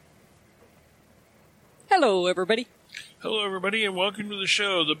Hello, everybody. Hello, everybody, and welcome to the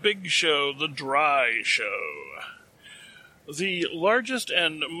show, the big show, the dry show. The largest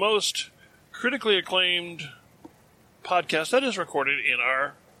and most critically acclaimed podcast that is recorded in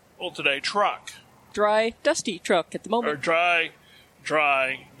our, today, truck. Dry, dusty truck at the moment. Our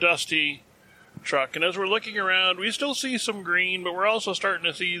dry, dusty truck. And as we're looking around, we still see some green, but we're also starting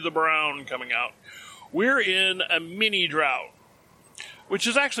to see the brown coming out. We're in a mini drought, which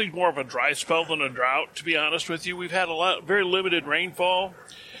is actually more of a dry spell than a drought, to be honest with you. We've had very limited rainfall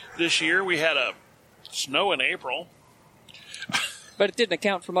this year. We had a snow in April. But it didn't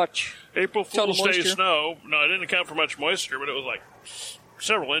account for much. April Fool's Day snow. No, it didn't account for much moisture, but it was like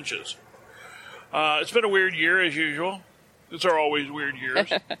several inches. It's been a weird year, as usual. These are always weird years.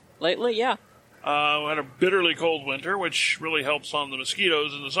 Lately, yeah. We had a bitterly cold winter, which really helps on the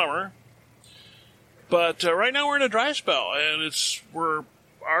mosquitoes in the summer. But right now we're in a dry spell, and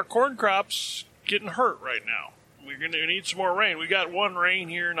our corn crop's getting hurt right now. We're going to need some more rain. We got one rain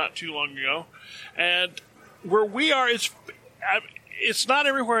here not too long ago, and where we are, it's not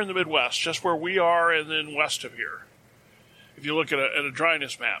everywhere in the Midwest, just where we are and then west of here, if you look at a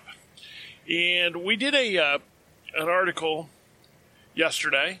dryness map. And we did an article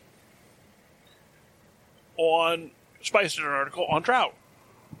yesterday spiced in an article on drought.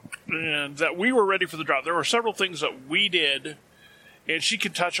 And that we were ready for the drought. There were several things that we did, and she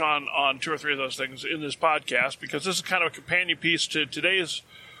can touch on two or three of those things in this podcast, because this is kind of a companion piece to today's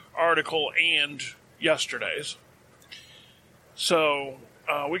article and yesterday's. So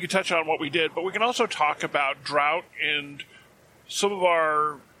we can touch on what we did, but we can also talk about drought and some of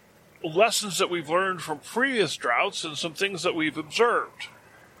our lessons that we've learned from previous droughts and some things that we've observed.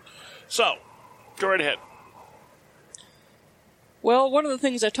 So, go right ahead. Well, one of the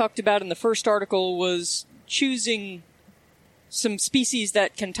things I talked about in the first article was choosing some species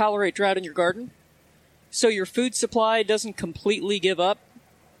that can tolerate drought in your garden, so your food supply doesn't completely give up.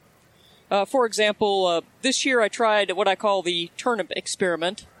 For example, this year I tried what I call the turnip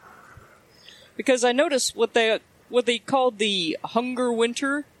experiment, because I noticed what they called the hunger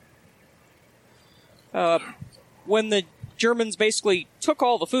winter, when the Germans basically took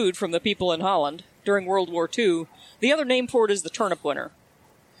all the food from the people in Holland during World War II. The other name for it is the turnip winter.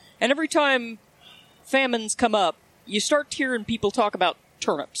 And every time famines come up, you start hearing people talk about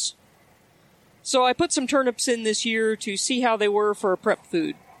turnips. So I put some turnips in this year to see how they were for a prep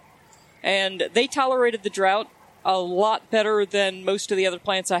food. And they tolerated the drought a lot better than most of the other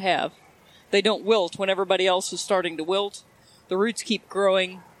plants I have. They don't wilt when everybody else is starting to wilt. The roots keep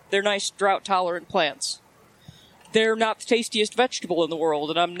growing. They're nice drought-tolerant plants. They're not the tastiest vegetable in the world,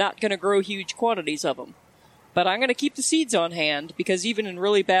 and I'm not going to grow huge quantities of them. But I'm going to keep the seeds on hand, because even in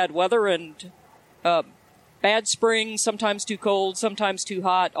really bad weather and bad spring, sometimes too cold, sometimes too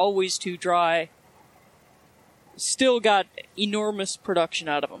hot, always too dry, still got enormous production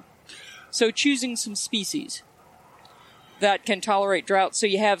out of them. So choosing some species that can tolerate drought so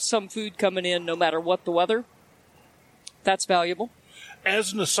you have some food coming in no matter what the weather, that's valuable.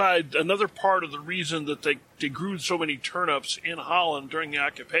 As an aside, another part of the reason that they grew so many turnips in Holland during the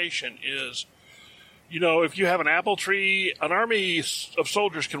occupation is, if you have an apple tree, an army of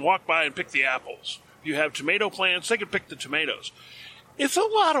soldiers can walk by and pick the apples. If you have tomato plants, they can pick the tomatoes. It's a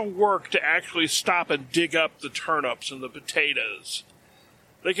lot of work to actually stop and dig up the turnips and the potatoes.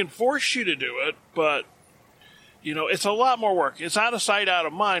 They can force you to do it, but, it's a lot more work. It's out of sight, out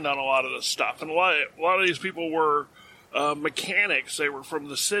of mind on a lot of this stuff. And a lot of these people were mechanics. They were from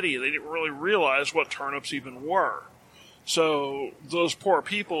the city. They didn't really realize what turnips even were. So those poor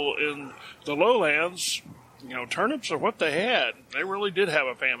people in the lowlands, turnips are what they had. They really did have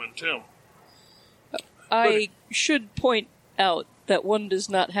a famine, too. I should point out that one does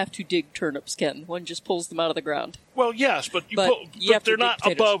not have to dig turnips, Ken. One just pulls them out of the ground. Well, yes, but they're not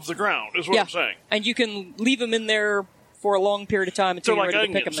above the ground, is what I'm saying. And you can leave them in there for a long period of time until you're ready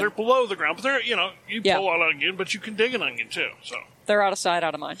to pick them. They're below the ground, but they're, you pull an onion, but you can dig an onion, too. So they're out of sight,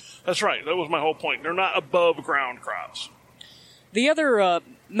 out of mind. That's right. That was my whole point. They're not above ground crops. The other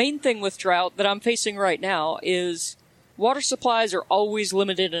main thing with drought that I'm facing right now is water supplies are always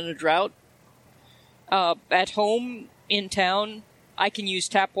limited in a drought. At home, in town, I can use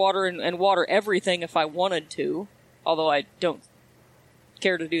tap water and water everything if I wanted to, although I don't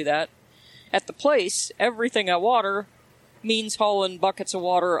care to do that. At the place, everything I water means hauling buckets of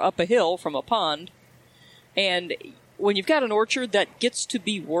water up a hill from a pond. And when you've got an orchard, that gets to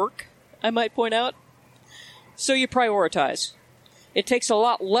be work, I might point out. So you prioritize. It takes a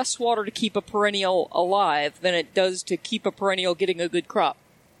lot less water to keep a perennial alive than it does to keep a perennial getting a good crop.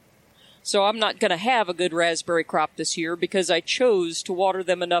 So I'm not going to have a good raspberry crop this year because I chose to water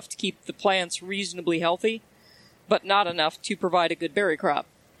them enough to keep the plants reasonably healthy, but not enough to provide a good berry crop.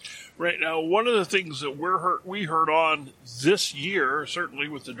 Right now, one of the things that we heard on this year, certainly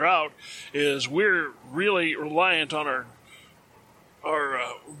with the drought, is we're really reliant on our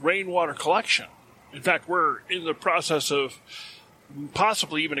rainwater collection. In fact, we're in the process of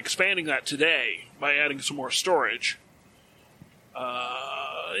possibly even expanding that today by adding some more storage.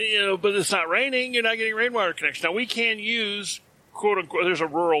 But it's not raining. You're not getting rainwater connection. Now, we can use, quote unquote, there's a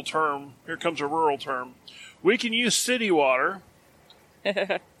rural term. Here comes a rural term. We can use city water.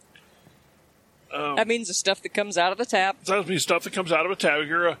 That means the stuff that comes out of the tap. That means stuff that comes out of a tap. If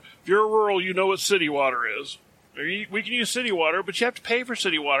you're a rural, you know what city water is. We can use city water, but you have to pay for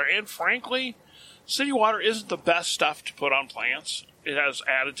city water. And frankly, city water isn't the best stuff to put on plants. It has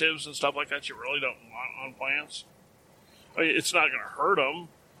additives and stuff like that you really don't want on plants. I mean, it's not going to hurt them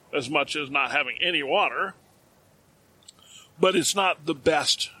as much as not having any water, but it's not the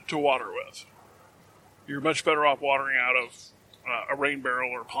best to water with. You're much better off watering out of a rain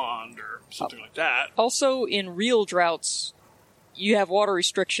barrel or pond or something like that. Also, in real droughts, you have water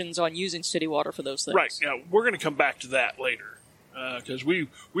restrictions on using city water for those things. Right. Yeah, we're going to come back to that later because we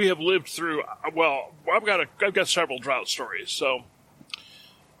have lived through. Well, I've got several drought stories. So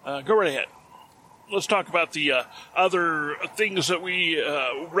go right ahead. Let's talk about the other things that we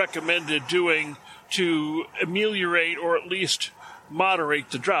recommended doing to ameliorate or at least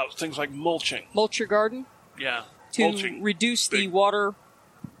moderate the drought. Things like mulching. Mulch your garden? Yeah. To mulching. Reduce the water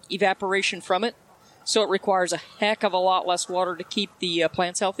evaporation from it. So it requires a heck of a lot less water to keep the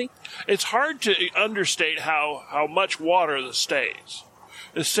plants healthy. It's hard to understate how much water this stays.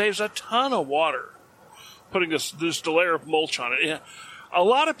 It saves a ton of water putting this layer of mulch on it. Yeah. A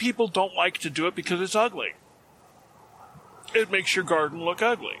lot of people don't like to do it because it's ugly. It makes your garden look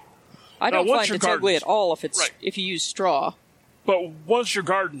ugly. I don't find it's ugly at all if you use straw. But once your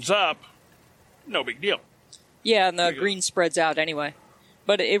garden's up, no big deal. Yeah, and the green spreads out anyway.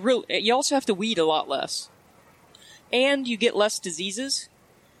 But you also have to weed a lot less. And you get less diseases,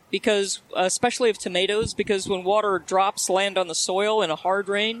 because especially of tomatoes, because when water drops land on the soil in a hard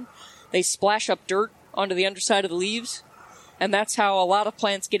rain, they splash up dirt onto the underside of the leaves. And that's how a lot of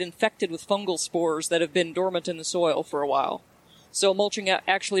plants get infected with fungal spores that have been dormant in the soil for a while. So mulching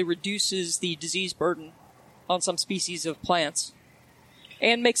actually reduces the disease burden on some species of plants.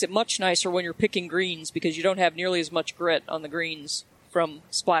 And makes it much nicer when you're picking greens because you don't have nearly as much grit on the greens from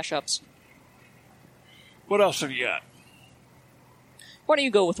splash-ups. What else have you got? Why don't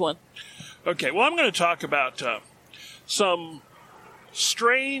you go with one? Okay, well, I'm going to talk about some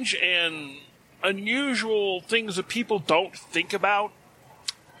strange and unusual things that people don't think about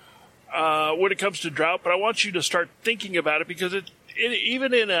when it comes to drought, but I want you to start thinking about it because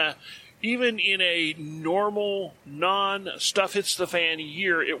even in a normal, non-stuff hits the fan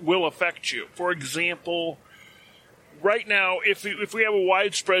year, it will affect you. For example, right now, if we have a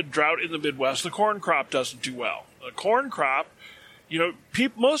widespread drought in the Midwest, the corn crop doesn't do well. The corn crop,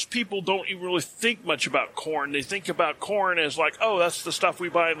 most people don't even really think much about corn. They think about corn as like, oh, that's the stuff we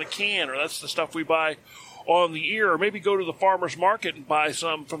buy in the can, or that's the stuff we buy on the ear, or maybe go to the farmer's market and buy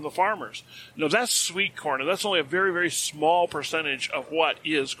some from the farmers. No, that's sweet corn, and that's only a very, very small percentage of what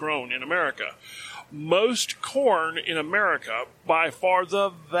is grown in America. Most corn in America, by far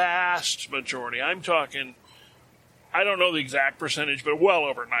the vast majority, I'm talking, I don't know the exact percentage, but well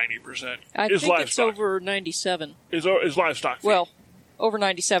over 90% I is think livestock. it's over 97. Is livestock feed. Well, over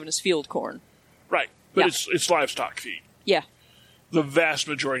 97 is field corn. Right, but Yeah. it's livestock feed. Yeah. The vast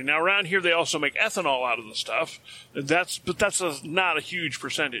majority. Now, around here, they also make ethanol out of the stuff. But that's not a huge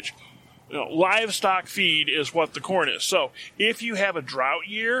percentage. Livestock feed is what the corn is. So, if you have a drought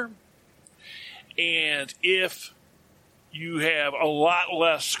year, and if you have a lot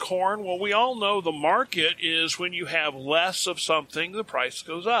less corn, well, we all know the market is when you have less of something, the price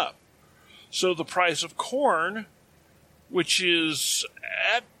goes up. So, the price of corn, which is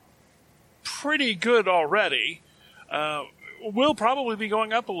at pretty good already, will probably be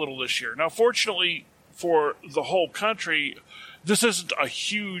going up a little this year. Now, fortunately for the whole country, this isn't a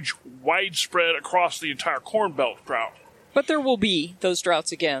huge, widespread across the entire Corn Belt drought. But there will be those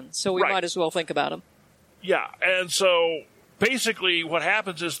droughts again, so we might as well think about them. Yeah, and so basically what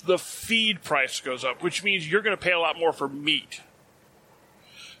happens is the feed price goes up, which means you're going to pay a lot more for meat.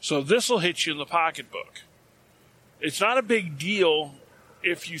 So this will hit you in the pocketbook. It's not a big deal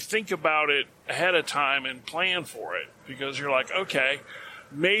if you think about it ahead of time and plan for it, because you're like, okay,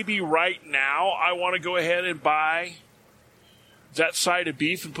 maybe right now I want to go ahead and buy that side of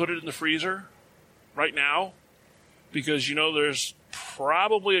beef and put it in the freezer right now, because there's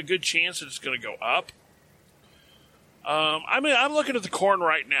probably a good chance that it's going to go up. I'm looking at the corn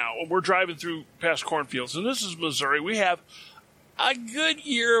right now. We're driving through past cornfields, and this is Missouri. We have a good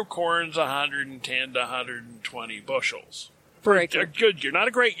year of corn's 110 to 120 bushels. Per A acre. good year. Not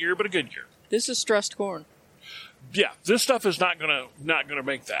a great year, but a good year. This is stressed corn. Yeah, this stuff is not gonna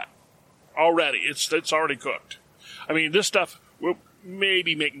make that. Already. It's already cooked. I mean, this stuff will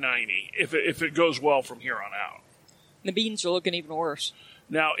maybe make 90 if it goes well from here on out. The beans are looking even worse.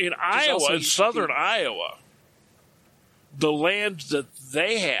 Now, in also Iowa, in used to southern be- Iowa, the land that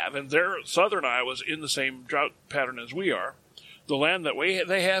they have, and southern Iowa's in the same drought pattern as we are, the land that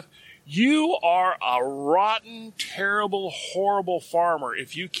they have, you are a rotten, terrible, horrible farmer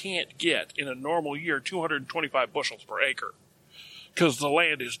if you can't get, in a normal year, 225 bushels per acre. Because the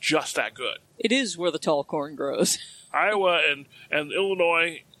land is just that good. It is where the tall corn grows. Iowa and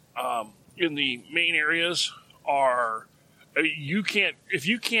Illinois, in the main areas, are if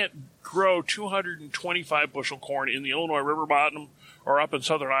you can't grow 225 bushel corn in the Illinois river bottom or up in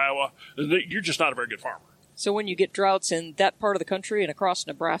southern Iowa, then you're just not a very good farmer. So when you get droughts in that part of the country and across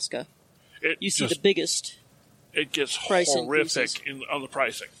Nebraska, you see the biggest. It gets price horrific on the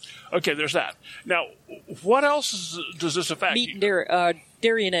pricing. Okay, there's that. Now, what else does this affect? Meat and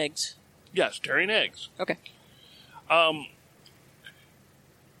dairy and eggs. Yes, dairy and eggs. Okay.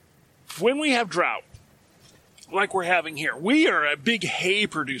 When we have drought, like we're having here, we are a big hay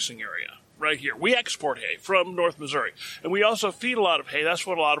producing area right here. We export hay from North Missouri, and we also feed a lot of hay. That's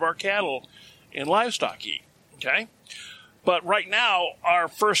what a lot of our cattle and livestock eat. Okay, but right now our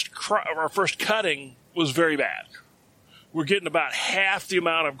first cutting was very bad. We're getting about half the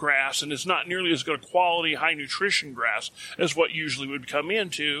amount of grass, and it's not nearly as good a quality, high nutrition grass as what usually would come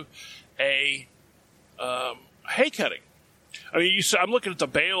into a hay cutting. I mean, I'm looking at the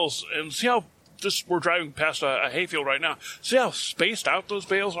bales and see how we're driving past a hayfield right now. See how spaced out those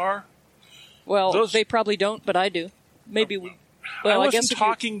bales are? Well, they probably don't, but I do. Maybe we. Well, I guess wasn't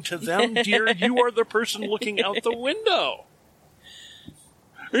talking to them, dear. You are the person looking out the window.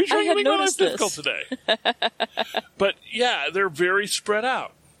 Are you trying to make my life difficult today? But yeah, they're very spread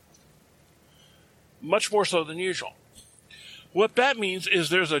out. Much more so than usual. What that means is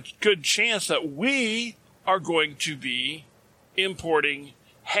there's a good chance that we are going to be importing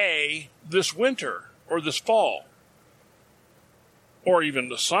hay this winter or this fall or even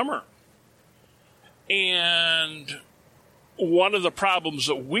this summer. And one of the problems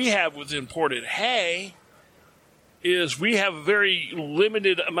that we have with imported hay is we have a very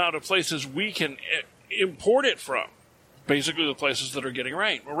limited amount of places we can import it from. Basically the places that are getting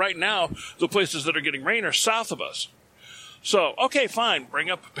rain. Well, right now, the places that are getting rain are south of us. So, okay, fine. Bring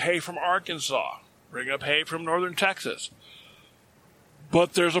up hay from Arkansas. Bring up hay from northern Texas.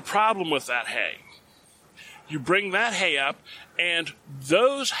 But there's a problem with that hay. You bring that hay up, and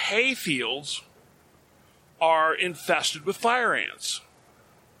those hay fields are infested with fire ants.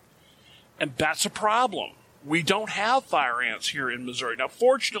 And that's a problem. We don't have fire ants here in Missouri. Now,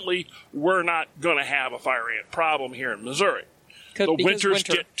 fortunately, we're not going to have a fire ant problem here in Missouri. The winters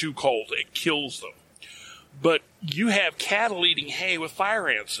get too cold. It kills them. But you have cattle eating hay with fire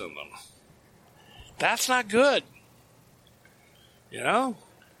ants in them. That's not good. You know?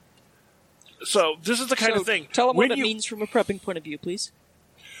 So, this is the kind of thing. Tell them what it means from a prepping point of view, please.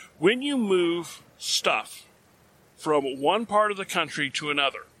 When you move stuff from one part of the country to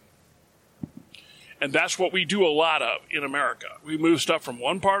another, and that's what we do a lot of in America. We move stuff from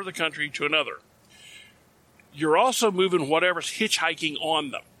one part of the country to another. You're also moving whatever's hitchhiking on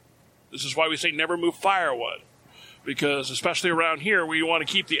them. This is why we say never move firewood. Because especially around here, we want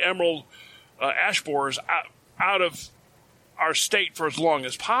to keep the emerald ash borers out of our state for as long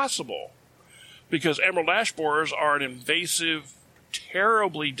as possible. Because emerald ash borers are an invasive,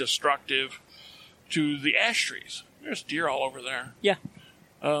 terribly destructive to the ash trees. There's deer all over there. Yeah.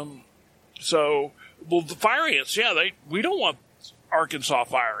 So, well, the fire ants, we don't want Arkansas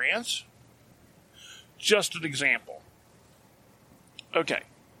fire ants. Just an example. Okay.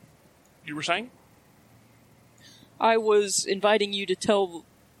 You were saying? I was inviting you to tell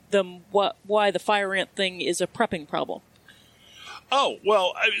them why the fire ant thing is a prepping problem. Oh,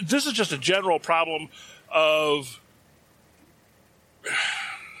 well, this is just a general problem of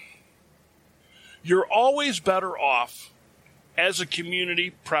you're always better off as a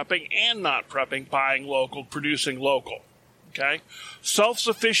community, prepping and not prepping, buying local, producing local. Okay?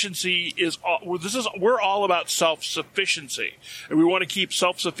 Self-sufficiency we're all about self-sufficiency. And we want to keep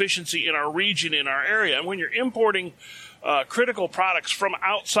self-sufficiency in our region, in our area. And when you're importing critical products from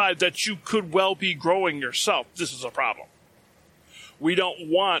outside that you could well be growing yourself, this is a problem. We don't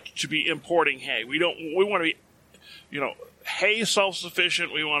want to be importing hay. We want to be, hay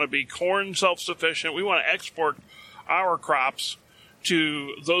self-sufficient. We want to be corn self-sufficient. We want to export our crops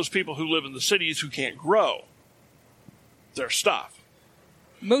to those people who live in the cities who can't grow their stuff.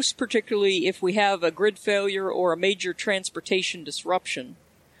 Most particularly if we have a grid failure or a major transportation disruption,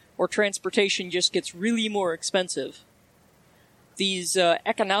 or transportation just gets really more expensive. These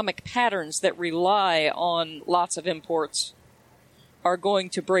economic patterns that rely on lots of imports are going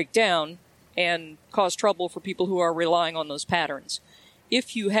to break down and cause trouble for people who are relying on those patterns.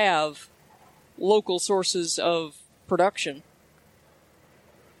 If you have local sources of production,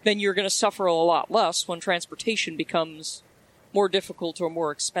 then you're going to suffer a lot less when transportation becomes more difficult or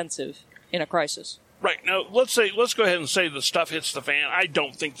more expensive in a crisis. Right. Now, let's go ahead and say the stuff hits the fan. I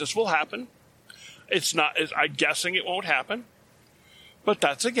don't think this will happen. I'm guessing it won't happen, but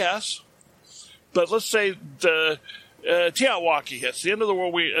that's a guess. But let's say the Tiahuaki hits, the end of the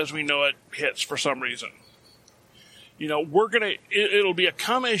world as we know it hits for some reason. It'll be a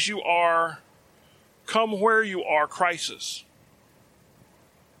come as you are, come where you are crisis.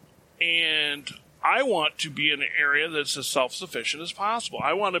 And I want to be in an area that's as self-sufficient as possible.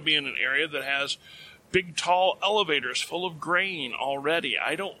 I want to be in an area that has big, tall elevators full of grain already.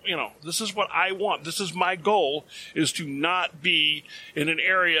 This is what I want. This is my goal, is to not be in an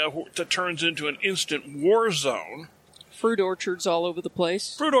area that turns into an instant war zone. Fruit orchards all over the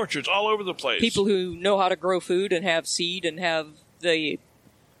place. Fruit orchards all over the place. People who know how to grow food and have seed and have the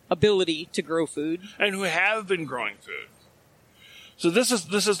ability to grow food. And who have been growing food. So this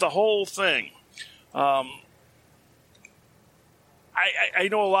is the whole thing. I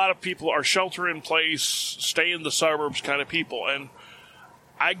know a lot of people are shelter in place, stay in the suburbs kind of people, and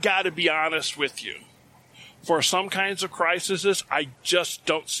I got to be honest with you. For some kinds of crises, I just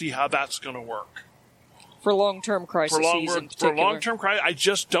don't see how that's going to work. For long-term crises in particular. For long-term crisis, I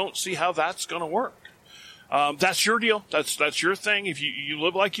just don't see how that's going to work. That's your deal. That's your thing. If you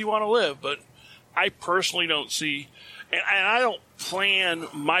live like you want to live, but I personally don't see, and I don't plan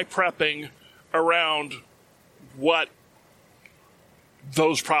my prepping around what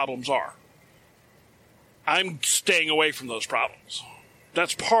those problems are. I'm staying away from those problems.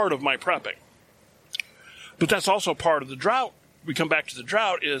 That's part of my prepping. But that's also part of the drought. We come back to the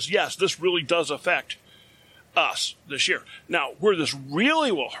drought is, yes, this really does affect us this year. Now, where this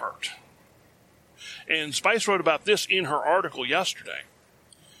really will hurt, and Spice wrote about this in her article yesterday.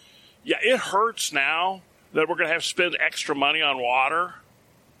 Yeah, it hurts now that we're going to have to spend extra money on water.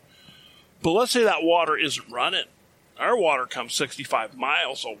 But let's say that water isn't running. Our water comes 65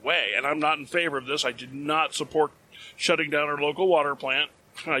 miles away, and I'm not in favor of this. I did not support shutting down our local water plant.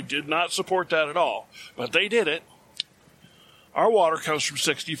 I did not support that at all. But they did it. Our water comes from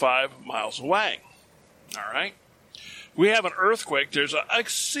 65 miles away. All right? We have an earthquake. There's an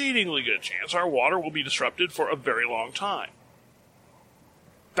exceedingly good chance our water will be disrupted for a very long time.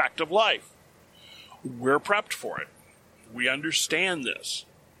 Fact of life. We're prepped for it. We understand this.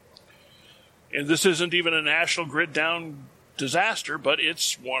 And this isn't even a national grid down disaster, but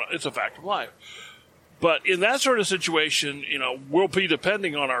it's a fact of life. But in that sort of situation, we'll be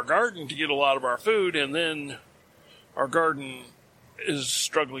depending on our garden to get a lot of our food, and then our garden is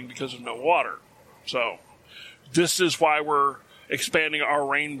struggling because of no water. So this is why we're expanding our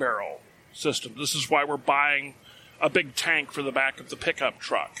rain barrel system. This is why we're buying a big tank for the back of the pickup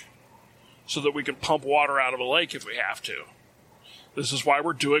truck so that we can pump water out of a lake if we have to. This is why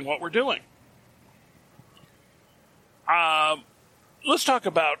we're doing what we're doing. Let's talk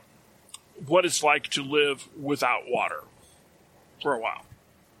about what it's like to live without water for a while.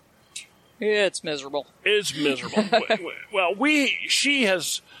 It's miserable. It's miserable. Well, she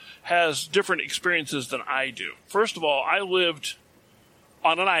has different experiences than I do. First of all, I lived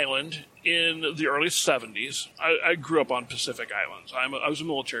on an island in the early 70s. I grew up on Pacific Islands. I was a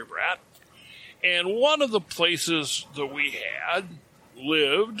military brat. And one of the places that we had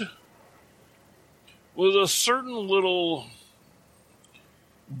lived was a certain little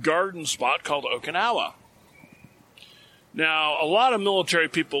garden spot called Okinawa. Now, a lot of military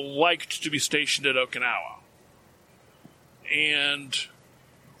people liked to be stationed at Okinawa. And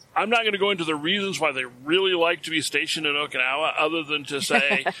I'm not going to go into the reasons why they really like to be stationed in Okinawa, other than to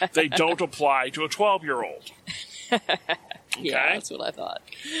say they don't apply to a 12-year-old. Okay? Yeah, that's what I thought.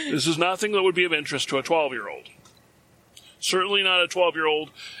 This is nothing that would be of interest to a 12-year-old. Certainly not a 12-year-old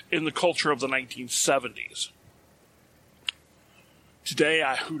in the culture of the 1970s. Today,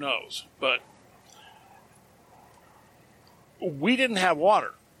 who knows? But we didn't have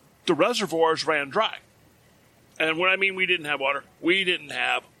water. The reservoirs ran dry. And when I mean we didn't have water, we didn't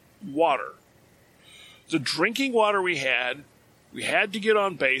have water. The drinking water we had to get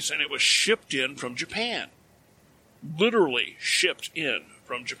on base, and it was shipped in from Japan. literally shipped in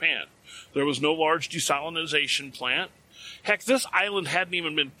from Japan. There was no large desalination plant. Heck, this island hadn't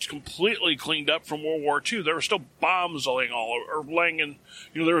even been completely cleaned up from World War II. There were still bombs laying all over, or laying in,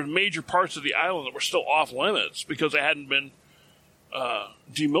 there were major parts of the island that were still off limits because they hadn't been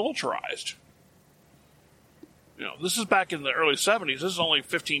demilitarized. This is back in the early 70s. This is only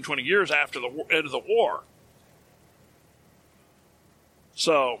 15, 20 years after the end of the war.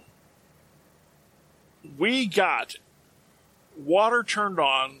 So, we got water turned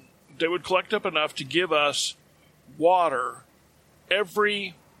on. They would collect up enough to give us water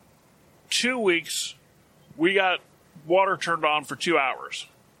every 2 weeks. We got water turned on for 2 hours.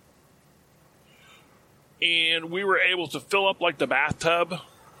 And we were able to fill up like the bathtub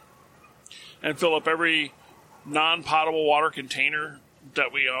and fill up every non-potable water container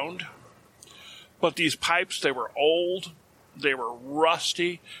that we owned. But these pipes, they were old, they were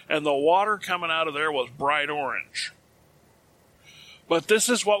rusty, and the water coming out of there was bright orange. But this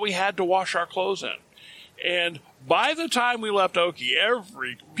is what we had to wash our clothes in. And by the time we left Oki,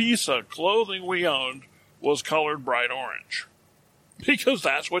 every piece of clothing we owned was colored bright orange. Because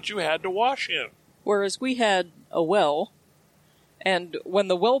that's what you had to wash in. Whereas we had a well, and when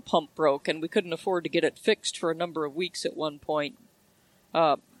the well pump broke and we couldn't afford to get it fixed for a number of weeks at one point,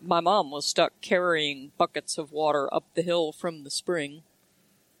 my mom was stuck carrying buckets of water up the hill from the spring,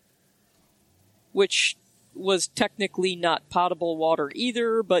 which was technically not potable water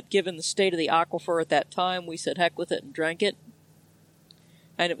either, but given the state of the aquifer at that time, we said heck with it and drank it.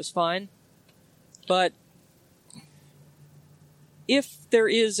 And it was fine. But if there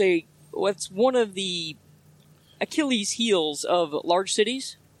is what's one of the Achilles' heels of large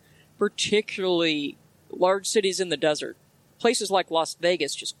cities, particularly large cities in the desert, places like Las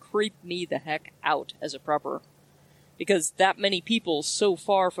Vegas just creep me the heck out as a prepper. Because that many people so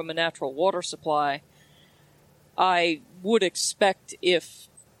far from a natural water supply, I would expect if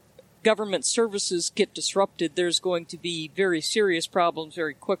government services get disrupted, there's going to be very serious problems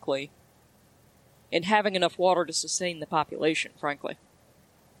very quickly in having enough water to sustain the population, frankly.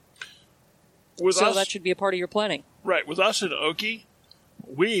 That should be a part of your planning. Right. With us in Oki,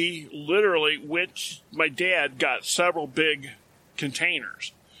 we literally my dad got several big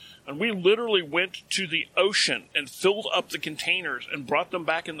containers. And we literally went to the ocean and filled up the containers and brought them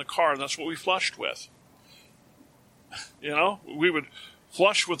back in the car, and that's what we flushed with. We would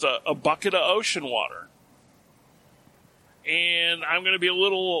flush with a bucket of ocean water. And I'm going to be a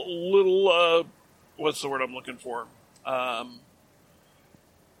little what's the word I'm looking for? A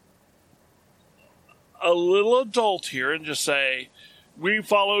little adult here and just say, we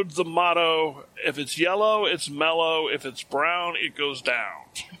followed the motto, if it's yellow, it's mellow. If it's brown, it goes down.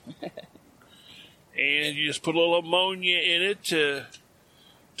 And you just put a little ammonia in it to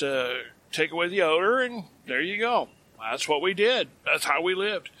take away the odor, and there you go. That's what we did. That's how we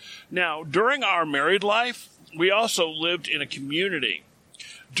lived. Now, during our married life, we also lived in a community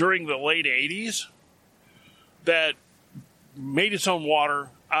during the late 80s that made its own water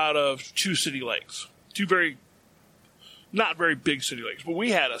out of 2 city lakes. 2 not very big city lakes, but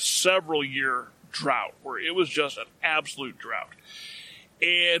we had a several-year drought where it was just an absolute drought.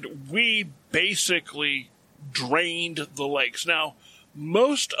 And we basically drained the lakes. Now,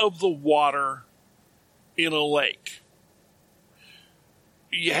 most of the water in a lake,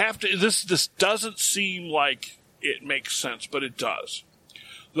 you have to, this doesn't seem like it makes sense, but it does.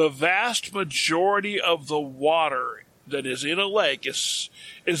 The vast majority of the water that is in a lake is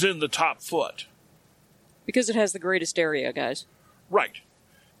in the top foot. Because it has the greatest area, guys. Right.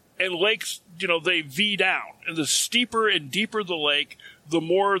 And lakes, they V down. And the steeper and deeper the lake, the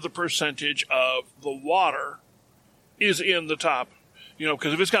more the percentage of the water is in the top.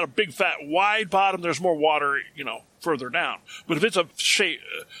 Because if it's got a big, fat, wide bottom, there's more water, further down. But if it's a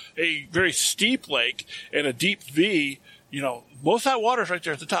very steep lake and a deep V, most of that water is right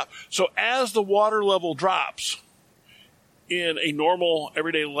there at the top. So as the water level drops in a normal,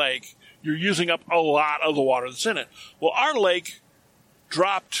 everyday lake, you're using up a lot of the water that's in it. Well, our lake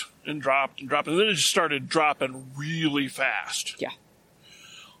dropped and dropped and dropped, and then it just started dropping really fast. Yeah.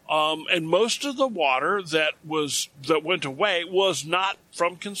 And most of the water that went away was not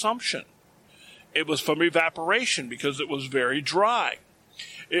from consumption. It was from evaporation because it was very dry.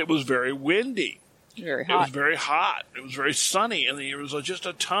 It was very windy. Very hot. It was very hot. It was very sunny, and there was just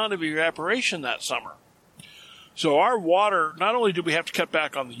a ton of evaporation that summer. So our water, not only did we have to cut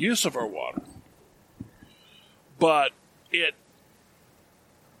back on the use of our water, but it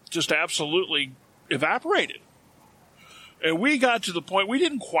just absolutely evaporated. And we got to the point, we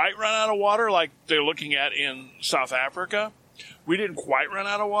didn't quite run out of water like they're looking at in South Africa, We didn't quite run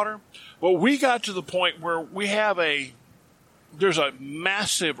out of water. Well, we got to the point where we have there's a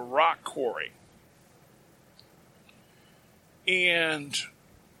massive rock quarry. And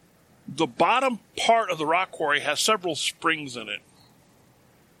the bottom part of the rock quarry has several springs in it.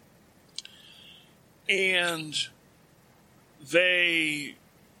 And they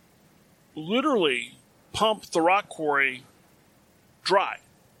literally pump the rock quarry dry.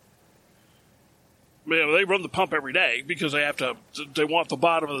 I mean, they run the pump every day because they want the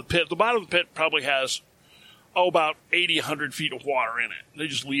bottom of the pit. The bottom of the pit probably has, about 80, 100 feet of water in it. They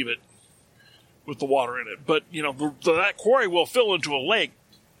just leave it with the water in it. But, that quarry will fill into a lake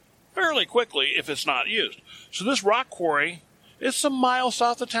fairly quickly if it's not used. So this rock quarry is a mile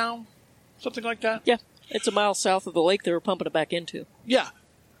south of town, something like that. Yeah, it's a mile south of the lake they were pumping it back into. Yeah.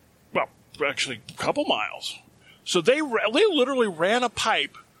 Well, actually, a couple miles. So they literally ran a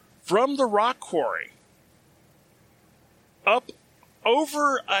pipe from the rock quarry up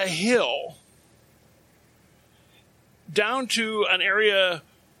over a hill down to an area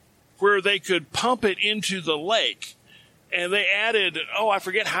where they could pump it into the lake. And they added, I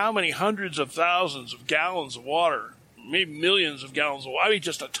forget how many hundreds of thousands of gallons of water, maybe millions of gallons of water. I mean,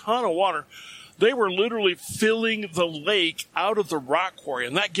 just a ton of water. They were literally filling the lake out of the rock quarry,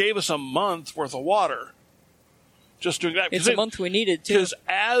 and that gave us a month worth of water. Just doing that. It's a month we needed, too. Because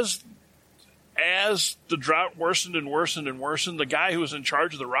as the drought worsened and worsened and worsened, the guy who was in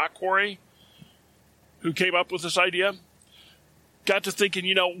charge of the rock quarry, who came up with this idea, got to thinking,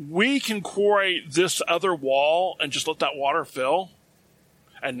 we can quarry this other wall and just let that water fill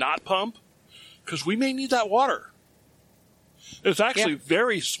and not pump, because we may need that water. It's actually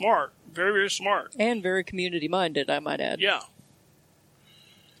very smart, very, very smart. And very community-minded, I might add. Yeah.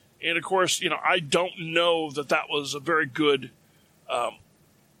 And, of course, I don't know that was a very good...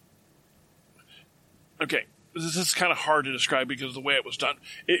 okay, this is kind of hard to describe because of the way it was done.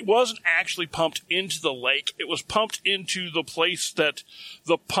 It wasn't actually pumped into the lake. It was pumped into the place that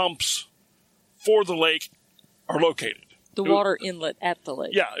the pumps for the lake are located. The water inlet at the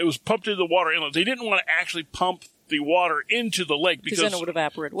lake. Yeah, it was pumped into the water inlet. They didn't want to actually pump the water into the lake because then it would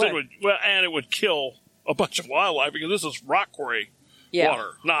evaporate away. And it would kill a bunch of wildlife because this is rock quarry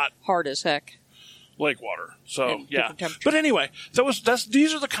water, not hard as heck lake water. So but anyway,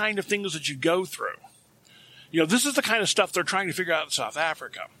 these are the kind of things that you go through. This is the kind of stuff they're trying to figure out in South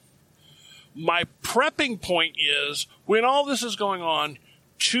Africa. My prepping point is, when all this is going on,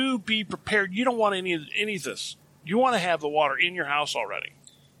 to be prepared. You don't want any of this. You want to have the water in your house already.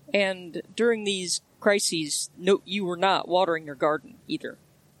 And during these crises, no, you were not watering your garden either.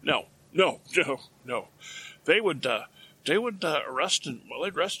 No. They would arrest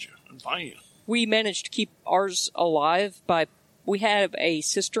you and fine you. We managed to keep ours alive we have a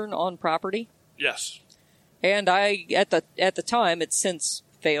cistern on property. Yes. And at the time, it's since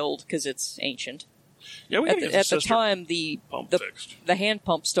failed because it's ancient. Yeah, we gotta get at the time, the hand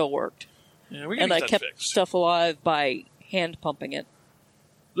pump still worked. Yeah, we gotta get that fixed. And I kept stuff alive by hand pumping it.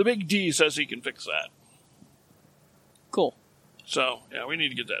 The Big D says he can fix that. Cool. So, yeah, we need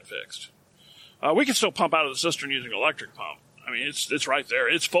to get that fixed. We can still pump out of the cistern using an electric pump. I mean, it's right there.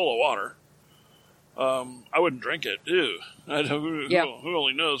 It's full of water. I wouldn't drink it. Ew. Who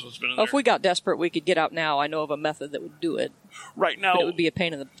only knows what's been in there? If we got desperate, we could get out now. I know of a method that would do it. Right now, but it would be a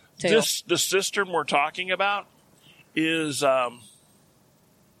pain in the tail. The cistern we're talking about is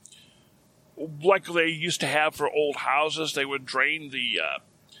like they used to have for old houses. They would drain the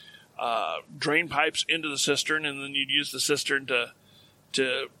drain pipes into the cistern, and then you'd use the cistern to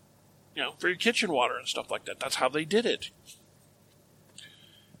for your kitchen water and stuff like that. That's how they did it.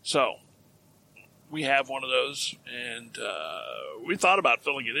 So we have one of those, and we thought about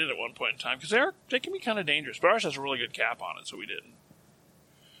filling it in at one point in time because they can be kind of dangerous. But ours has a really good cap on it, so we didn't.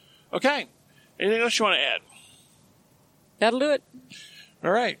 Okay. Anything else you want to add? That'll do it.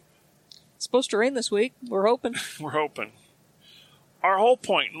 All right. It's supposed to rain this week. We're hoping. We're hoping. Our whole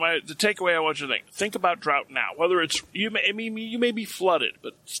point, the takeaway I want you to think about drought now. Whether it's you may be flooded,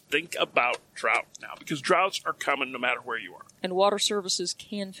 but think about drought now because droughts are coming no matter where you are. And water services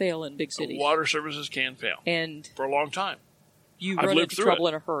can fail in big cities. Water services can fail, and for a long time. You run into trouble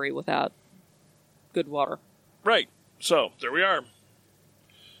in a hurry without good water. Right. So there we are.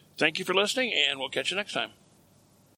 Thank you for listening, and we'll catch you next time.